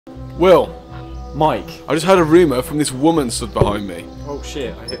Will. Mike. I just heard a rumour from this woman stood behind me. Oh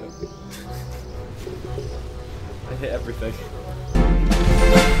shit, I hit him. I hit everything.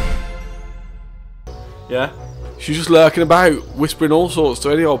 Yeah? She's just lurking about, whispering all sorts to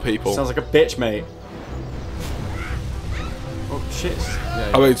any old people. Sounds like a bitch, mate. Oh shit.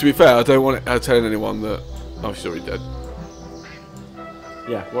 Yeah, I mean, to be fair, I don't want her telling anyone that... Oh, she's already dead.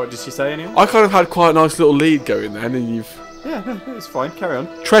 yeah, what did she say anyway? I kind of had quite a nice little lead going then, and you've... Yeah, no, it's fine, carry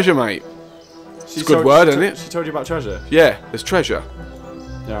on. Treasure, mate. It's a good word, isn't it? She told you about treasure? Yeah, there's treasure.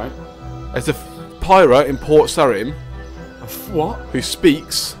 Yeah, right. There's a pirate in Port Sarim What? who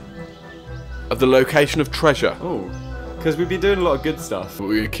speaks of the location of treasure. Oh, because we've been doing a lot of good stuff. We're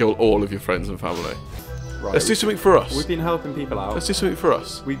going to kill all of your friends and family. Right. Let's do something for us. We've been helping people out. Let's do something for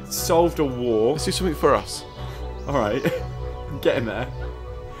us. We solved a war. Let's do something for us. Alright. I'm getting there.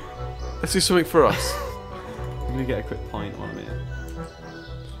 Let's do something for us. I'm going to get a quick pint on me.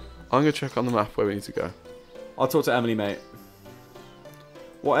 I'm going to check on the map where we need to go. I'll talk to Emily, mate.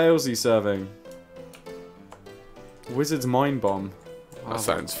 What ales are you serving? Wizard's Mind Bomb. That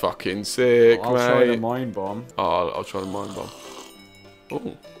sounds fucking sick, I'll mate. try the Mind Bomb. Oh, I'll try the Mind Bomb.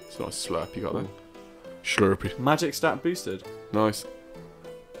 Oh, it's a nice slurp you got then. Slurpy. Magic stat boosted. Nice.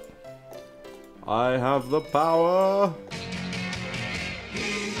 I have the power.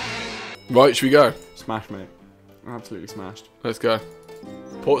 Right, should we go? Smash, mate. Absolutely smashed. Let's go.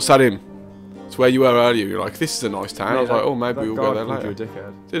 Port Sarim. It's where you were earlier. You're like, this is a nice town. Mate, I was like, oh, maybe we'll go there later. later. You a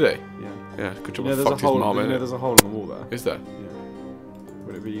dickhead. Did he? Yeah. Yeah, good job. Yeah, I there's a fucked his hole. mum in it. There's a hole in the wall there. Is there? Yeah.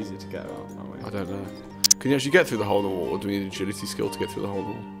 Would it be easier to get out that way? I don't know. Can you actually get through the hole in the wall, or do we need agility skill to get through the hole in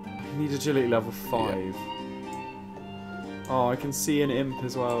the wall? I need agility level 5. Oh, I can see an imp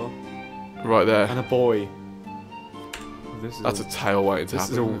as well. Right there. And a boy. That's a tail waiting to This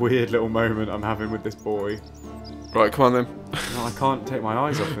happen. is a weird little moment I'm having with this boy. Right, come on then. No, I can't take my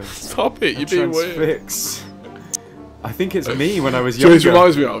eyes off him. Stop it, you're being weird. Transfix. I think it's me when I was Do you know younger. what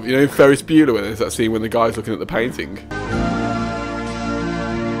this reminds me of? You know in Ferris Bueller when there's that scene when the guy's looking at the painting?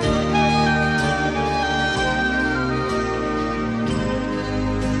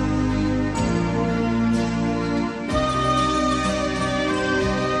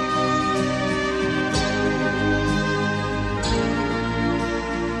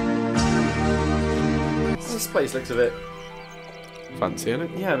 This place looks a bit... Fancy,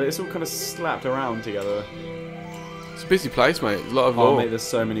 innit? Yeah, but it's all kind of slapped around together. It's a busy place, mate. A lot of Oh, law. mate, there's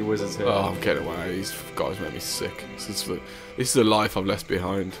so many wizards here. Oh, I'm getting away. These guys make me sick. This is the life I've left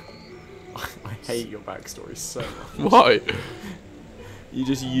behind. I hate your backstory so much. Why? You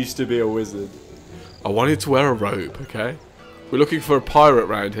just used to be a wizard. I wanted to wear a robe, okay? We're looking for a pirate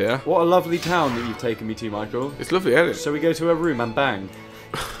round here. What a lovely town that you've taken me to, Michael. It's lovely, isn't it? Shall we go to a room and bang?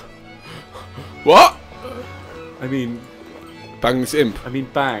 What? I mean, Bang this imp.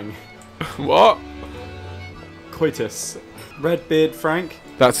 bang. What? Coitus. Redbeard Frank?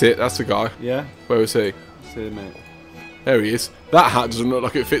 That's it. That's the guy. Yeah? Where was he? See you, mate. There he is. That hat doesn't look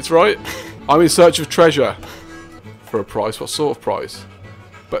like it fits right. I'm in search of treasure. For a price. What sort of price?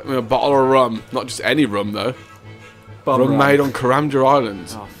 But a bottle of rum. Not just any rum, though. Rum made on Karamja Island.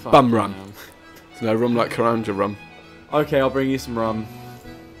 Oh, fuck. Bum rum. There's no rum like Karamja rum. Okay, I'll bring you some rum.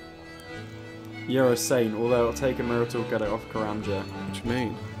 You're a saint, although it'll take a miracle to get it off Karamja. What do you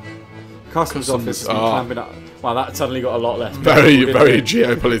mean? Customs office has been clamping up. Wow, that suddenly got a lot less. Very, political, very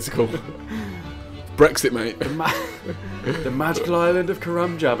didn't it? geopolitical. Brexit, mate. The magical island of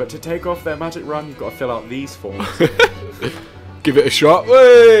Karamja, but to take off their magic rum, you've got to fill out these forms. Give it a shot.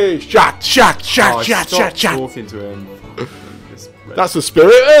 Hey! Shot, shot, shot, Oh, shot, stop shot, shot. talking to him. That's the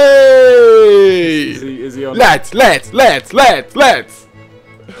spirit. Hey! Is he on? Let's.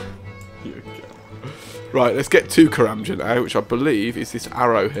 Right, let's get to Karamja now, which I believe is this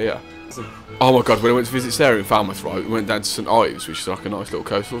arrow here. Oh my god, when I went to visit Sarah in Falmouth, right, we went down to St Ives, which is like a nice little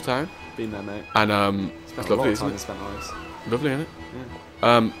coastal town. Been there, mate. And Spent it's a lot lovely, of time isn't in it? Spent Ives. Lovely, isn't it?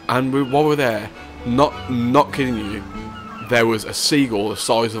 Yeah. And while we were there, not kidding you, there was a seagull the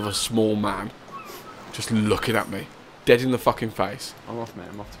size of a small man, just looking at me, dead in the fucking face. I'm off, mate.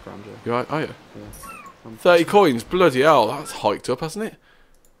 I'm off to Karamja. You right? Are you? Yeah. 30 coins, bloody hell, that's hiked up, hasn't it?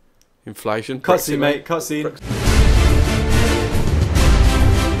 Inflation. Cutscene, Brexit, mate. Cutscene.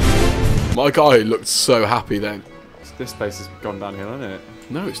 My guy looked so happy then. This place has gone downhill, hasn't it?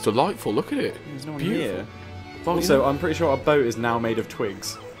 No, it's delightful. Look at it. There's no one Beautiful. here. Well, Also, you know, I'm pretty sure our boat is now made of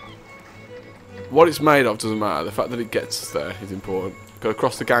twigs. what it's made of doesn't matter. The fact that it gets us there is important. Go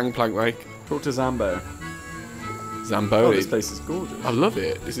across the gangplank, mate. Talk to Zambo. Zamboni. Oh, this place is gorgeous. I love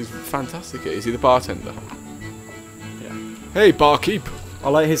it. This is fantastic. Is he the bartender? Yeah. Hey, barkeep. I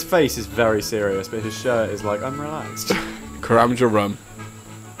like his face is very serious, but his shirt is like, I'm relaxed. Karamja rum.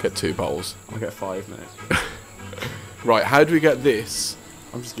 Get 2 bowls. I'll get 5, mate. Right, how do we get this?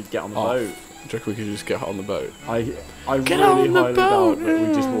 I'm just gonna get on the off? boat. Do you reckon we can just get on the boat? I Get really on the highly boat, doubt that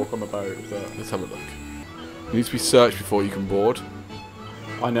we just walk on the boat. But Let's have a look. You need to be searched before you can board.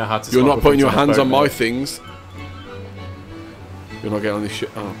 I know how to. You're not putting your hands on my boat, things. You're not getting on this shit.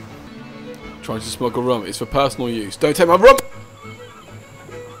 Oh. Trying to smuggle rum. It's for personal use. Don't take my rum!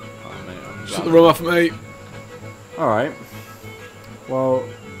 Oh, mate, Shut the rum off, mate. Alright. Well,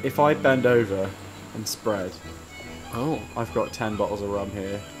 if I bend over and spread, I've got 10 bottles of rum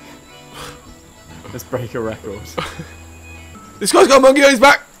here. Let's break a record. This guy's got a monkey on his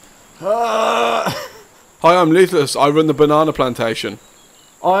back! Hi, Hi, I'm Luthless. I run the banana plantation.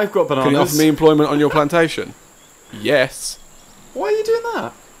 I've got bananas. Can you offer me employment on your plantation? Yes. Why are you doing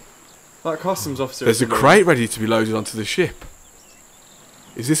that? That customs officer. There's a crate ready to be loaded onto the ship.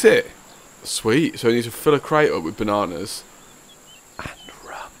 Is this it? Sweet. So I need to fill a crate up with bananas and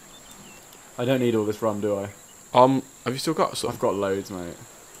rum. I don't need all this rum, do I? Have you still got some? I've got loads, mate.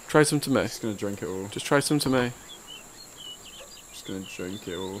 Trade some to me. Just gonna drink it all. Just trade some to me. Just gonna drink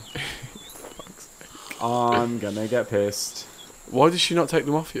it all. I'm gonna get pissed. Why did she not take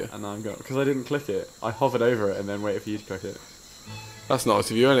them off you? And I'm going because I didn't click it. I hovered over it and then waited for you to click it. That's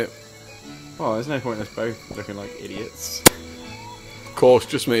nice of you, isn't it? Oh, there's no point in us both looking like idiots. Of course,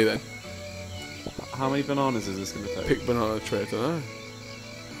 just me then. How many bananas is this gonna take? Pick banana tray, I don't know.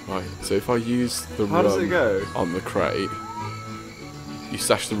 Right, so if I use the How does it go? on the crate, you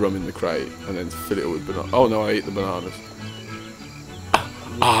stash the rum in the crate and then fill it with banana. Oh no, I eat the bananas.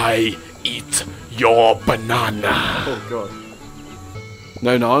 I eat your banana. Oh god.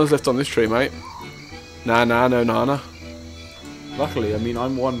 No nanas left on this tree, mate. No nana. Luckily, I mean,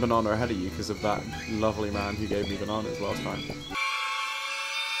 I'm 1 banana ahead of you because of that lovely man who gave me bananas last time.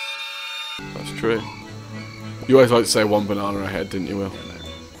 That's true. You always like to say 1 banana ahead, didn't you, Will? Yeah, no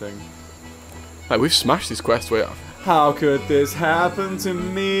thing. Hey, we've smashed this quest, we have. How could this happen to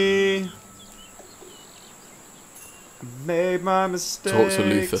me? Made my mistakes. Talk to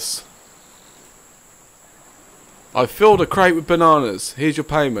Luthus. I filled a crate with bananas. Here's your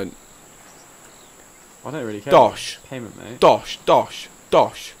payment. I don't really care. Dosh. Payment, mate. Dosh.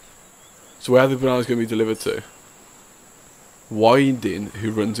 So where are the bananas going to be delivered to? Winding,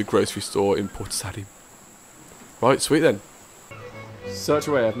 who runs a grocery store in Port Sadim. Right, sweet then. Search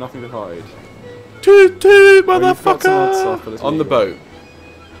away, I have nothing to hide. Toot toot, Oh, you've got some odd stuff, but motherfucker! it's On the really boat.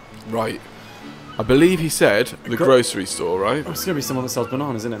 Right. I believe he said the grocery store, right? Oh, it's gonna be someone that sells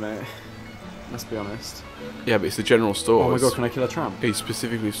bananas, isn't it, mate? Let's be honest. Yeah, but it's the general store. Oh my god, can I kill a tramp? He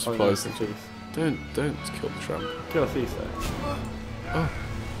specifically Oh, no, it's supplies. a thief. Don't kill the tramp. Kill a thief, though. Oh,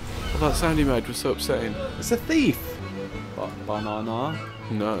 well, that sound he made was so upsetting. It's a thief! Banana.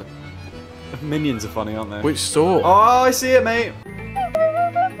 No. Minions are funny, aren't they? Which store? Oh, I see it, mate!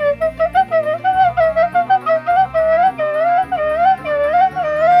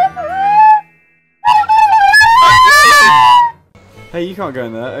 Hey, you can't go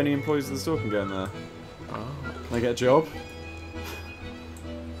in there. Only employees of the store can go in there. Oh. Can I get a job?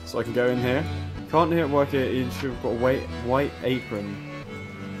 So I can go in here. Can't here work here. You should have got a white apron.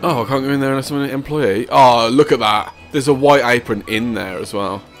 Oh, I can't go in there unless I'm an employee. Oh, look at that. There's a white apron in there as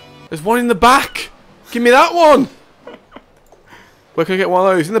well. There's one in the back. Give me that one. Where can I get one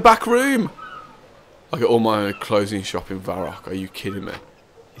of those? In the back room. I get all my own clothing shop in Varrock. Are you kidding me?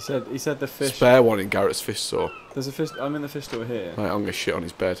 He said the fish. Spare one in Garrett's fish store. There's a fish. I'm in the fish store here. Mate, I'm gonna shit on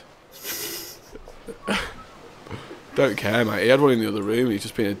his bed. Don't care, mate. He had one in the other room and he's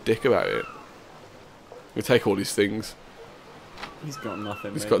just being a dick about it. We take all these things. He's got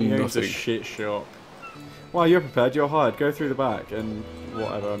nothing. He's mate. got He owns nothing. a shit shop. Well, you're prepared. You're hired. Go through the back and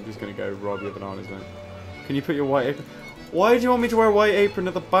whatever. I'm just gonna go rob your bananas, mate. Can you put your white apron? Why do you want me to wear a white apron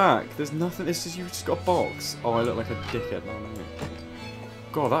at the back? There's nothing. It's just you've just got a box. Oh, I look like a dickhead now, don't I?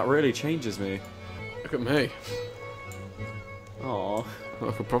 God, that really changes me. Look at me. Oh,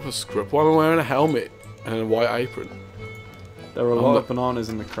 Like a proper scrub. Why am I wearing a helmet and a white apron? there are a lot of bananas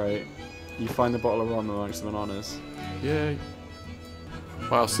in the crate. You find the bottle of rum amongst the bananas. Yay.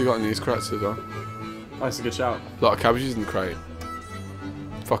 What else you got in these crates as well? Oh, that's a good shout. A lot of cabbages in the crate.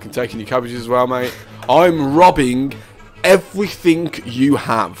 Fucking taking your cabbages as well, mate. I'm robbing everything you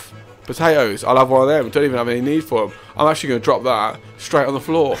have. Potatoes, I'll have one of them. Don't even have any need for them. I'm actually going to drop that straight on the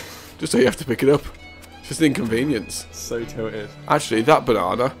floor. Just so you have to pick it up. It's just an inconvenience. So tilted. Actually, that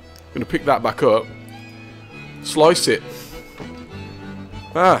banana, I'm going to pick that back up. Slice it.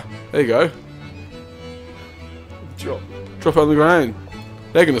 Ah, there you go. Drop. Drop it on the ground.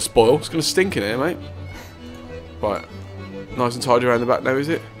 They're going to spoil. It's going to stink in here, mate. Right. Nice and tidy around the back now, is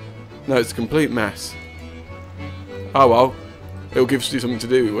it? No, it's a complete mess. Oh well. It'll give you something to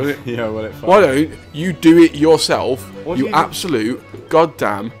do, won't it? Yeah, well, it. Why don't you do it yourself? What do You you do? absolute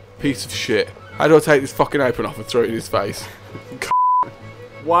goddamn piece of shit. How do I take this fucking apron off and throw it in his face?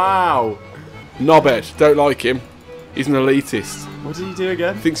 Wow. Knobhead, don't like him. He's an elitist. What did he do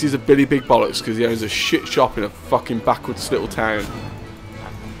again? Thinks he's a Billy Big Bollocks because he owns a shit shop in a fucking backwards little town.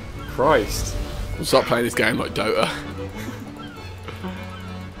 Christ. I'll start playing this game like Dota.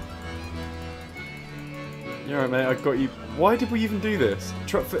 You're right, mate. I got you. Why did we even do this?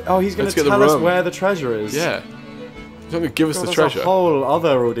 Oh, he's going Let's to get the tell us rum. where the treasure is. Yeah. He's not going to give us God, the that's treasure. a whole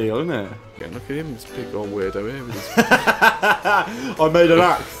other ordeal, isn't it? Yeah, look at him, this big old weirdo here. With his... I made an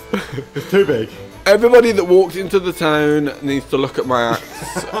axe. It's too big. Everybody that walked into the town needs to look at my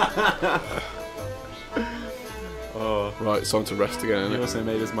axe. Oh. Right, it's time to rest again, He isn't it? also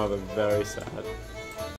made his mother very sad.